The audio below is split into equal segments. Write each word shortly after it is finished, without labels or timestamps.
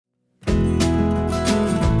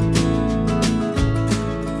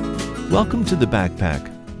Welcome to The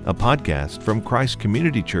Backpack, a podcast from Christ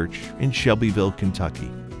Community Church in Shelbyville,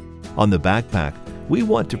 Kentucky. On The Backpack, we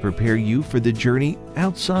want to prepare you for the journey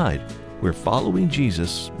outside, where following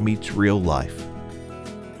Jesus meets real life.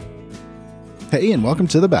 Hey, and welcome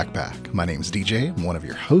to The Backpack. My name is DJ. I'm one of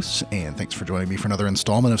your hosts, and thanks for joining me for another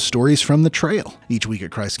installment of Stories from the Trail. Each week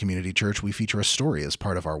at Christ Community Church, we feature a story as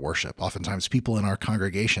part of our worship. Oftentimes, people in our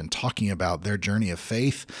congregation talking about their journey of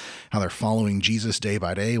faith, how they're following Jesus day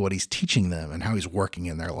by day, what he's teaching them, and how he's working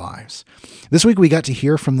in their lives. This week, we got to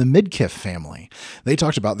hear from the Midkiff family. They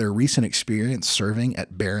talked about their recent experience serving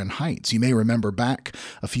at Barren Heights. You may remember back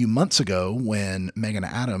a few months ago when Megan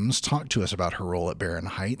Adams talked to us about her role at Barren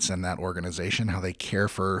Heights and that organization, how they care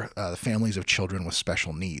for the families of children with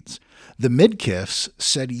special needs. The Midkiffs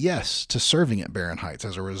said yes to serving at Barren Heights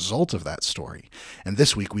as a result of that story. And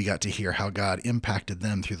this week we got to hear how God impacted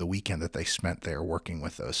them through the weekend that they spent there working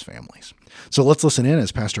with those families. So let's listen in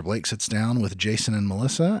as Pastor Blake sits down with Jason and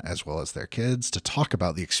Melissa, as well as their kids, to talk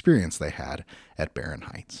about the experience they had at Barren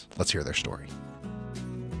Heights. Let's hear their story.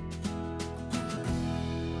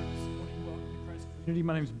 My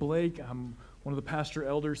name is Blake. I'm one of the pastor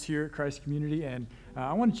elders here at Christ Community, and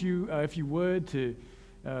I want you, if you would, to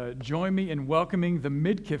join me in welcoming the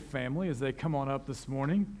Midkiff family as they come on up this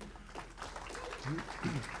morning.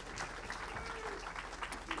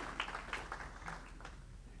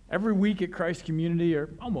 Every week at Christ Community,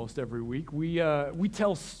 or almost every week, we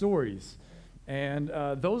tell stories, and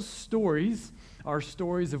those stories are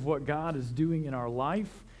stories of what God is doing in our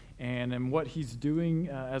life and what he's doing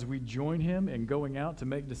as we join him in going out to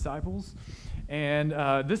make disciples. And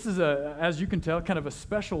this is, as you can tell, kind of a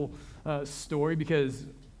special story because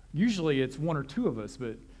usually it's one or two of us,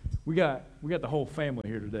 but we got the whole family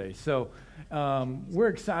here today. So we're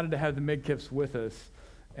excited to have the Midkiffs with us,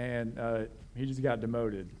 and he just got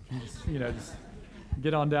demoted. Just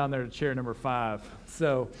get on down there to chair number 5.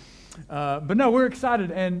 So, but no, we're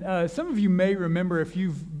excited, and some of you may remember if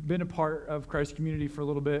you've been a part of Christ Community for a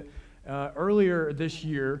little bit. Earlier this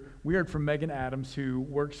year, we heard from Megan Adams, who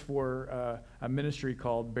works for a ministry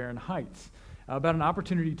called Barren Heights, about an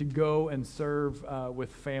opportunity to go and serve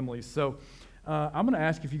with families. So I'm going to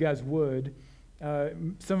ask if you guys would,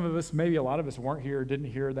 some of us, maybe a lot of us weren't here,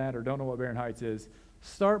 didn't hear that, or don't know what Barren Heights is,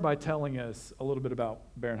 start by telling us a little bit about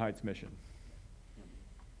Barren Heights' mission.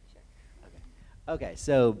 Okay,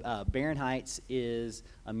 so Barren Heights is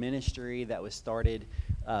a ministry that was started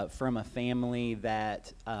from a family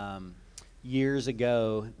that years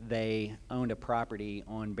ago they owned a property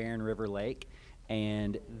on Barren River Lake,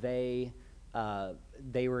 and they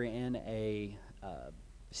were in a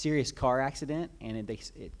serious car accident, and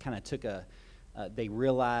it kind of took they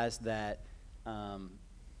realized that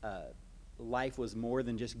life was more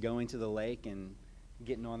than just going to the lake and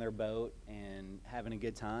getting on their boat and having a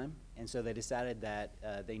good time. And so they decided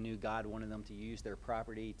that they knew God wanted them to use their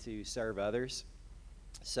property to serve others.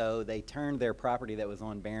 So they turned their property that was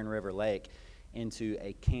on Barren River Lake into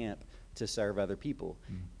a camp to serve other people.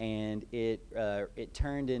 And it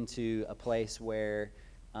turned into a place where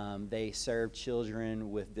they served children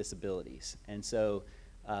with disabilities. And so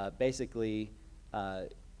basically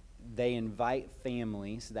they invite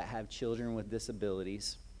families that have children with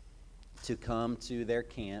disabilities to come to their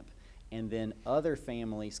camp, and then other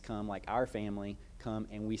families come, like our family, come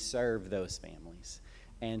and we serve those families.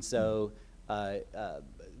 And so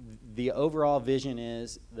the overall vision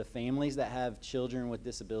is the families that have children with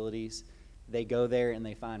disabilities, they go there and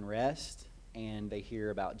they find rest, and they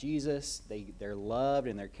hear about Jesus, they're loved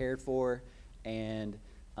and they're cared for, and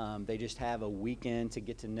they just have a weekend to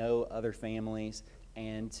get to know other families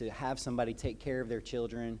and to have somebody take care of their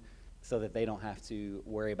children so that they don't have to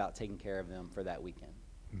worry about taking care of them for that weekend.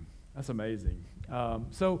 That's amazing.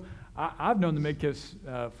 So I've known the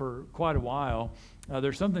Midkiffs for quite a while.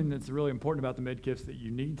 There's something that's really important about the Midkiffs that you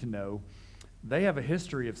need to know. They have a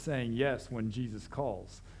history of saying yes when Jesus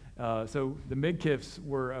calls. So the Midkiffs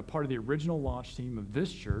were a part of the original launch team of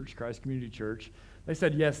this church, Christ Community Church. They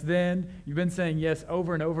said yes then. You've been saying yes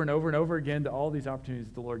over and over and over and over again to all these opportunities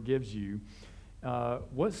that the Lord gives you.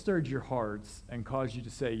 What stirred your hearts and caused you to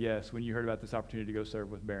say yes when you heard about this opportunity to go serve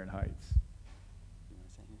with Barren Heights?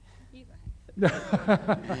 You go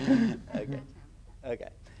ahead. Okay.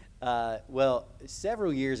 Well,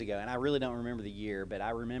 several years ago, and I really don't remember the year, but I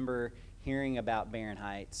remember hearing about Barren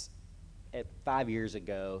Heights 5 years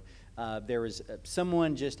ago. There was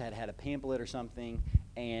someone just had a pamphlet or something,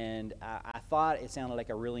 and I thought it sounded like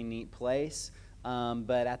a really neat place.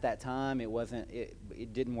 But at that time,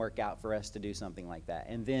 it didn't work out for us to do something like that.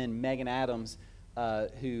 And then Megan Adams,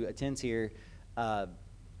 who attends here,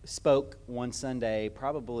 spoke one Sunday,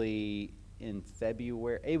 probably in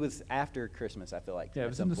February. It was after Christmas, I feel like. Yeah, it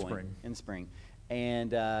was in the spring. In spring.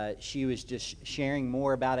 And she was just sharing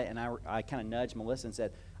more about it, and I kind of nudged Melissa and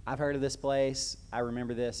said, I've heard of this place. I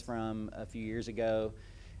remember this from a few years ago.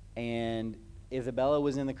 And Isabella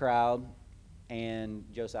was in the crowd, and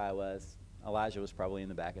Josiah was. Elijah was probably in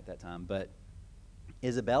the back at that time. But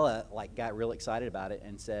Isabella, like, got real excited about it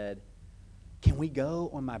and said, can we go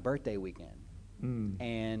on my birthday weekend?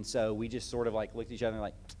 And so we just sort of, like, looked at each other and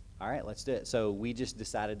like, all right, let's do it. So we just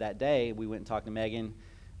decided that day. We went and talked to Megan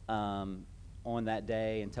on that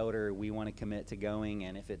day and told her we want to commit to going,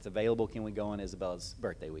 and if it's available, can we go on Isabella's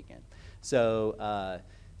birthday weekend? So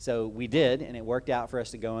so we did, and it worked out for us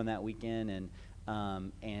to go on that weekend. And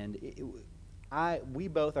we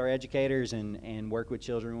both are educators and work with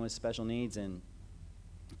children with special needs, and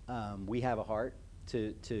we have a heart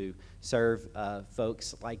to serve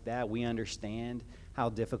folks like that. We understand how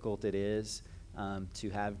difficult it is to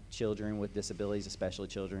have children with disabilities, especially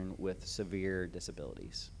children with severe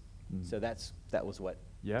disabilities. So that was what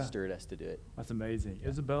stirred us to do it. That's amazing. Yeah.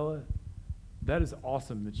 Isabella, that is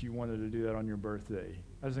awesome that you wanted to do that on your birthday.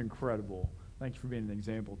 That is incredible. Thank you for being an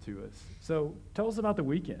example to us. So tell us about the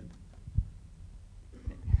weekend.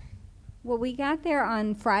 Well, we got there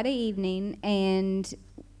on Friday evening, and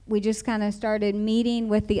we just kind of started meeting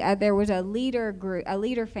with there was a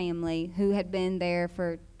leader family who had been there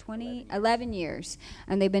for 11 years,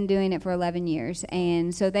 and they've been doing it for 11 years.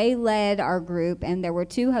 And so they led our group, and there were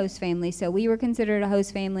 2 host families. So we were considered a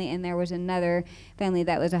host family, and there was another family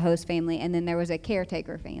that was a host family, and then there was a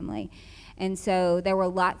caretaker family. And so there were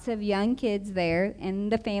lots of young kids there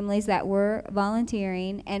and the families that were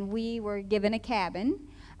volunteering, and we were given a cabin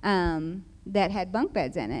that had bunk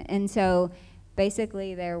beds in it. And so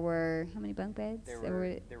basically there were, how many bunk beds? There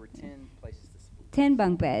were 10 places to sleep. 10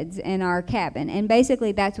 bunk beds in our cabin, and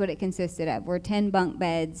basically that's what it consisted of. Were 10 bunk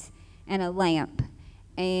beds and a lamp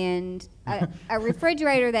and a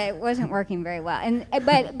refrigerator that wasn't working very well. And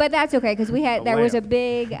but that's okay, because there was a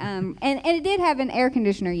big and it did have an air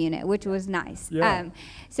conditioner unit, which was nice. Yeah.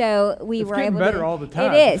 So we were able to. It's getting better all the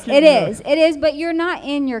time. It is. But you're not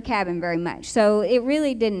in your cabin very much, so it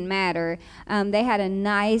really didn't matter. They had a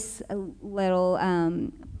nice little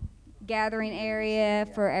gathering area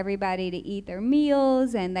for everybody to eat their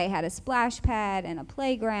meals, and they had a splash pad and a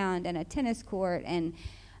playground and a tennis court and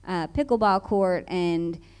pickleball court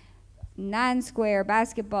and 9-square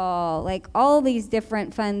basketball, like all these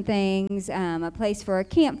different fun things, a place for a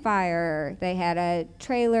campfire. They had a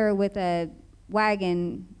trailer with a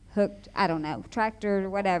wagon hooked, I don't know, tractor or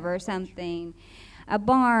whatever, something, a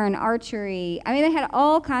barn, archery. I mean, they had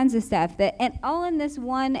all kinds of stuff, and all in this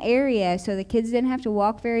one area, so the kids didn't have to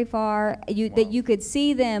walk very far, that you could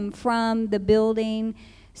see them from the building.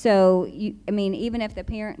 So, even if the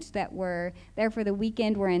parents that were there for the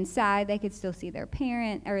weekend were inside, they could still see their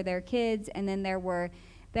parent or their kids. And then there were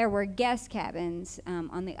guest cabins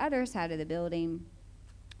on the other side of the building,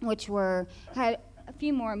 which had a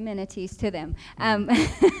few more amenities to them,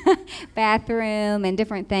 bathroom and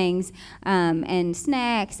different things, and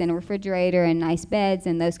snacks and a refrigerator and nice beds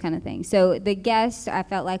and those kind of things. So the guests, I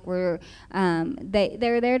felt like were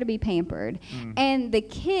they're there to be pampered, and the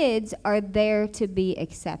kids are there to be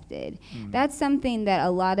accepted. That's something that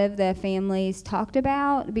a lot of the families talked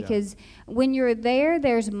about, because when you're there,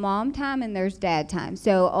 there's mom time and there's dad time.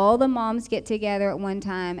 So all the moms get together at one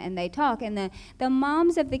time and they talk, and the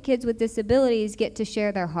moms of the kids with disabilities get to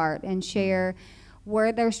share their heart and share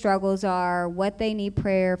where their struggles are, what they need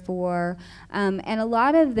prayer for. And a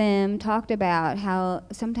lot of them talked about how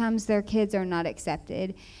sometimes their kids are not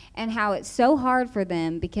accepted and how it's so hard for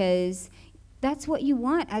them, because that's what you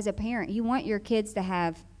want as a parent. You want your kids to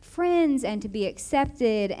have friends and to be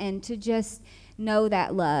accepted and to just know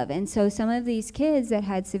that love. And so some of these kids that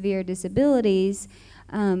had severe disabilities,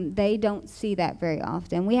 they don't see that very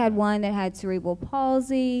often. We had one that had cerebral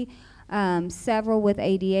palsy, several with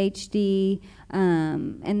ADHD,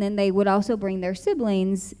 and then they would also bring their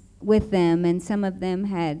siblings with them, and some of them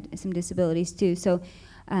had some disabilities too. So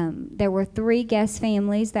there were 3 guest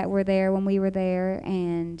families that were there when we were there,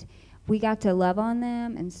 and we got to love on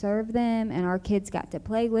them and serve them, and our kids got to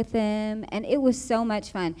play with them, and it was so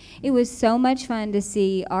much fun. It was so much fun to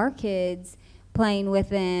see our kids playing with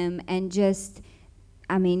them, and just,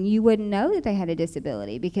 you wouldn't know that they had a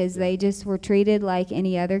disability, because they just were treated like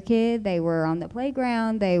any other kid. They were on the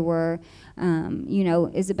playground. They were,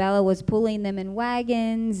 Isabella was pulling them in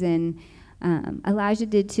wagons, and Elijah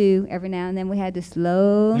did too. Every now and then we had to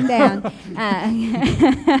slow him down.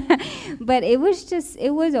 But it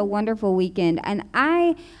was a wonderful weekend. And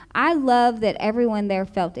I I love that everyone there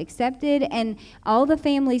felt accepted, and all the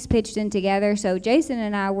families pitched in together. So Jason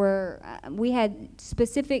and I we had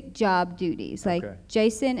specific job duties. Like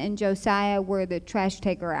Jason and Josiah were the trash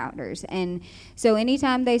taker outers, and so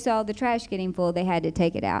anytime they saw the trash getting full, they had to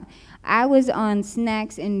take it out. I was on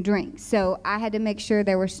snacks and drinks, so I had to make sure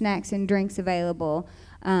there were snacks and drinks available.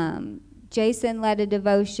 Jason led a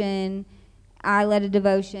devotion, I led a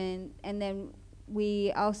devotion, and then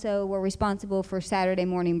we also were responsible for Saturday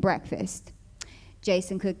morning breakfast.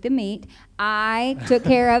 Jason cooked the meat. I took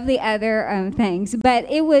care of the other things. But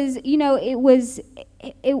it was, there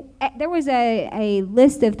was a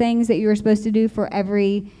list of things that you were supposed to do for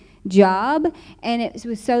every job, and it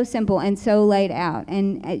was so simple and so laid out,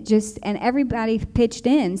 and everybody pitched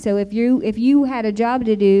in. So if you had a job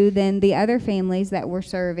to do, then the other families that were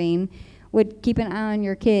serving would keep an eye on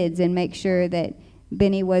your kids and make sure that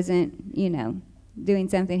Benny wasn't, doing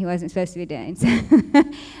something he wasn't supposed to be doing. So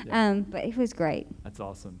but it was great. That's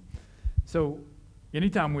awesome. So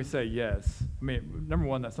anytime we say yes, I mean, number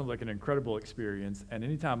one, that sounds like an incredible experience. And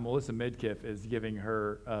anytime Melissa Midkiff is giving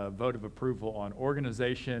her vote of approval on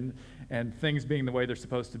organization and things being the way they're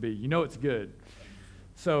supposed to be, it's good.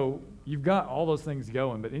 So you've got all those things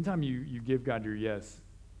going, but anytime you give God your yes,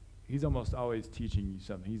 he's almost always teaching you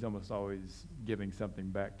something. He's almost always giving something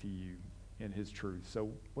back to you in his truth. So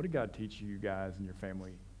what did God teach you guys and your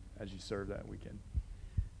family as you served that weekend?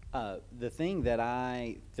 The thing that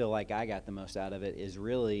I feel like I got the most out of it is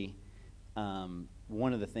really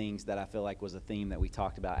one of the things that I feel like was a theme that we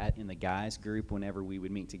talked about in the guys group whenever we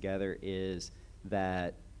would meet together, is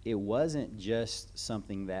that it wasn't just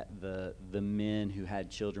something that the men who had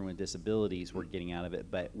children with disabilities were getting out of it,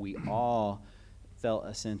 but we all felt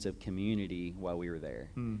a sense of community while we were there.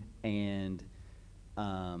 And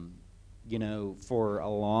for a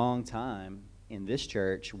long time in this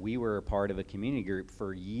church, we were a part of a community group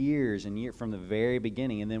for years and years from the very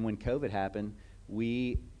beginning. And then when COVID happened,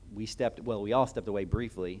 we all stepped away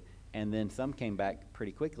briefly, and then some came back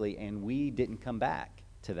pretty quickly, and we didn't come back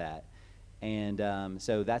to that. And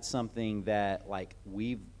so that's something that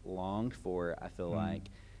we've longed for, I feel like.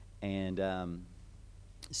 And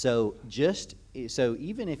so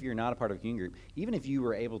even if you're not a part of a community group, even if you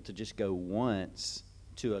were able to just go once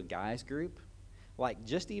to a guys group,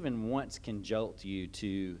 just even once can jolt you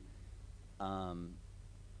to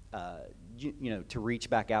to reach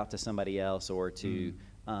back out to somebody else, or to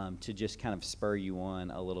just kind of spur you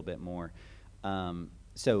on a little bit more.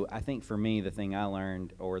 So I think for me, the thing I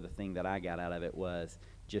learned, or the thing that I got out of it, was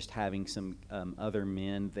just having some other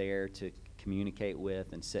men there to communicate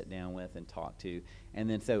with and sit down with and talk to. And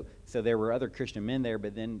then so there were other Christian men there,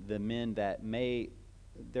 but then the men that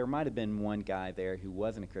there might have been one guy there who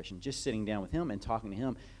wasn't a Christian. Just sitting down with him and talking to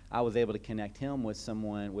him, I was able to connect him with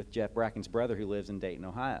with Jeff Bracken's brother, who lives in Dayton,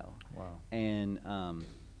 Ohio. Wow. And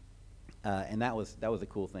that was a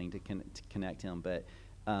cool thing to connect him. But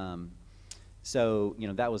that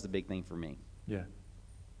was the big thing for me. Yeah.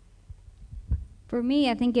 For me,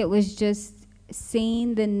 I think it was just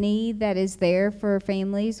seeing the need that is there for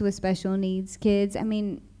families with special needs kids. I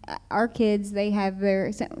mean, our kids, we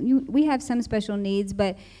have some special needs,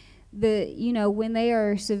 but when they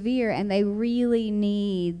are severe and they really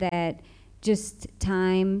need that just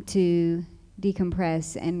time to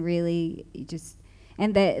decompress and really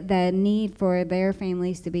and the need for their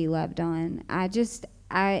families to be loved on,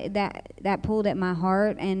 that pulled at my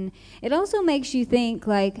heart. And it also makes you think,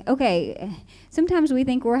 okay, sometimes we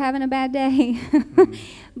think we're having a bad day,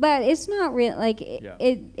 but it's not real.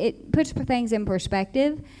 It puts things in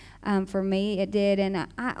perspective. For me, it did. And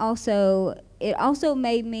it also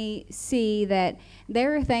made me see that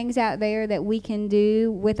there are things out there that we can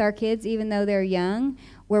do with our kids, even though they're young,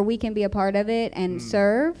 where we can be a part of it and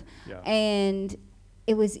serve. Yeah. And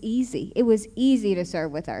it was easy. It was easy to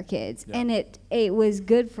serve with our kids. Yeah. And it was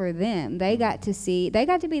good for them. They got to be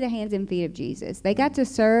the hands and feet of Jesus. They got to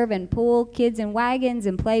serve and pull kids in wagons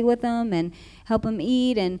and play with them and help them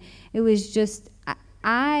eat. And it was just,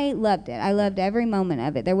 I loved it. I loved every moment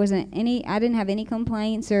of it. I didn't have any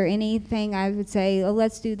complaints or anything I would say, oh,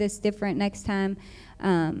 let's do this different next time.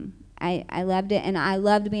 I loved it, and I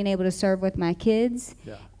loved being able to serve with my kids.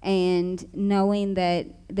 Yeah. And knowing that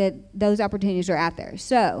those opportunities are out there.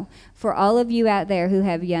 So for all of you out there who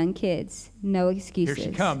have young kids, no excuses. Here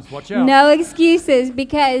she comes. Watch out. No excuses,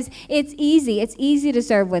 because it's easy. It's easy to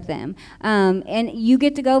serve with them. And you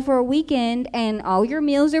get to go for a weekend, and all your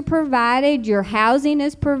meals are provided. Your housing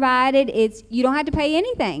is provided. You don't have to pay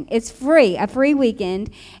anything. It's free, a free weekend.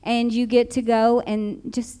 And you get to go and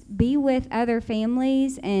just be with other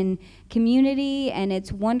families and community, and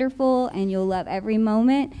it's wonderful, and you'll love every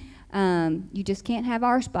moment. You just can't have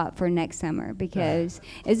our spot for next summer because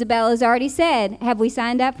Isabella's already said, have we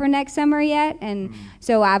signed up for next summer yet? And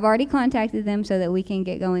so I've already contacted them so that we can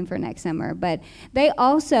get going for next summer. But they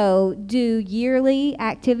also do yearly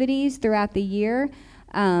activities throughout the year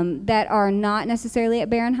that are not necessarily at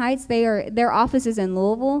Barren Heights. Their office is in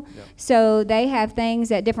Louisville, so they have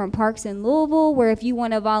things at different parks in Louisville where if you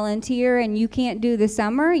want to volunteer and you can't do the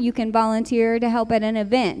summer, you can volunteer to help at an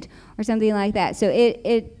event or something like that. So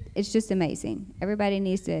it's just amazing. Everybody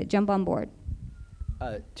needs to jump on board.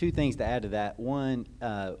 Two things to add to that. One,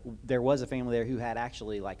 there was a family there who had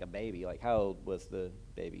actually like a baby. Like, how old was the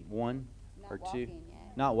baby? 1 or 2?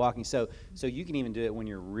 Not walking. So you can even do it when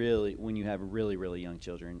you have really young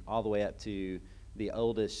children, all the way up to the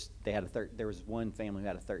oldest. They had there was one family who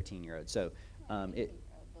had a 13-year-old. So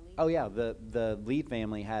the lead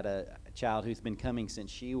family had a child who's been coming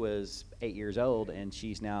since she was 8 years old, and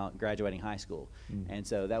she's now graduating high school. And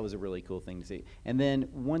so that was a really cool thing to see. And then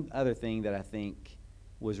one other thing that I think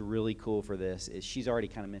was really cool for this is she's already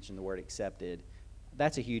kind of mentioned the word accepted.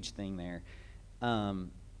 That's a huge thing there.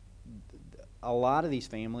 A lot of these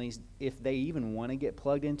families, if they even want to get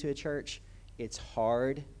plugged into a church, it's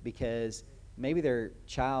hard because maybe their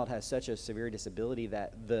child has such a severe disability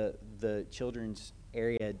that the children's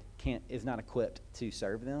area is not equipped to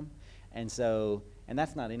serve them. And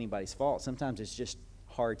that's not anybody's fault. Sometimes it's just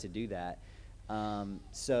hard to do that.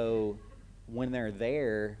 So when they're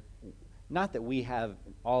there, not that we have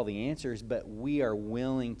all the answers, but we are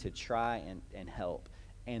willing to try and help.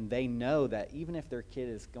 And they know that even if their kid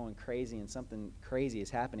is going crazy and something crazy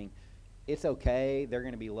is happening, it's okay. They're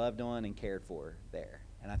going to be loved on and cared for there.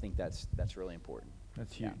 And I think that's really important.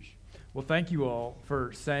 That's huge. Well, thank you all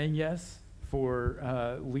for saying yes,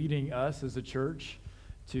 for leading us as a church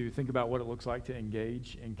to think about what it looks like to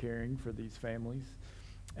engage in caring for these families.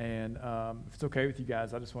 And if it's okay with you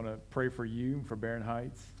guys, I just want to pray for you, for Barren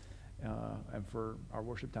Heights, and for our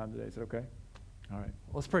worship time today. Is that okay? All right.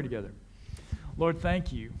 Well, let's pray together. Lord,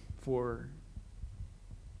 thank you for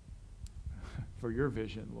your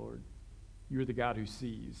vision, Lord. You're the God who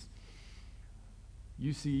sees.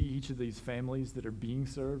 You see each of these families that are being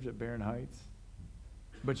served at Barren Heights,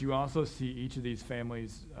 but you also see each of these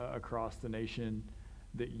families across the nation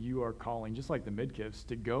that you are calling, just like the Midkiffs,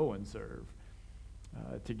 to go and serve,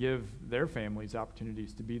 to give their families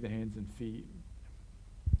opportunities to be the hands and feet,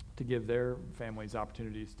 to give their families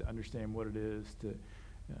opportunities to understand what it is to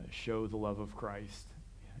show the love of Christ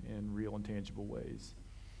in real and tangible ways.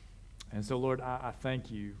 And so, Lord, I thank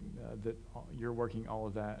you that you're working all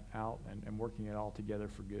of that out and working it all together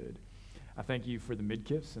for good. I thank you for the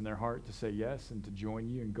Midkiffs and their heart to say yes and to join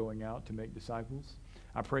you in going out to make disciples.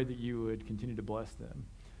 I pray that you would continue to bless them.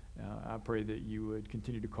 I pray that you would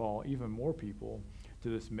continue to call even more people to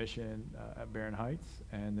this mission at Barren Heights,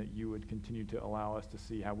 and that you would continue to allow us to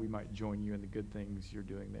see how we might join you in the good things you're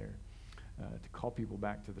doing there. To call people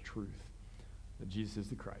back to the truth that Jesus is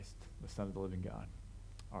the Christ, the Son of the living God,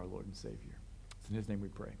 our Lord and Savior. It's in his name we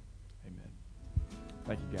pray. Amen.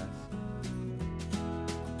 Thank you, guys.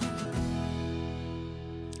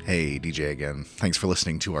 Hey, DJ again. Thanks for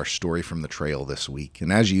listening to our story from the trail this week.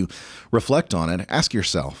 And as you reflect on it, ask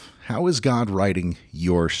yourself, how is God writing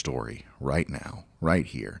your story right now, right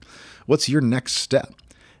here? What's your next step?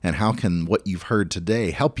 And how can what you've heard today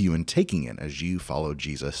help you in taking it as you follow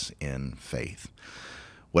Jesus in faith?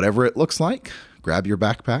 Whatever it looks like, grab your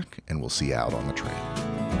backpack and we'll see you out on the trail.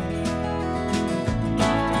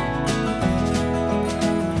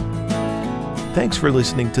 Thanks for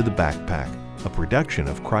listening to The Backpack, a production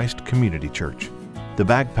of Christ Community Church. The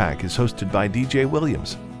Backpack is hosted by DJ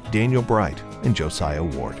Williams, Daniel Bright, and Josiah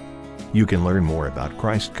Ward. You can learn more about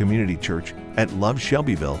Christ Community Church at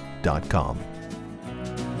loveshelbyville.com.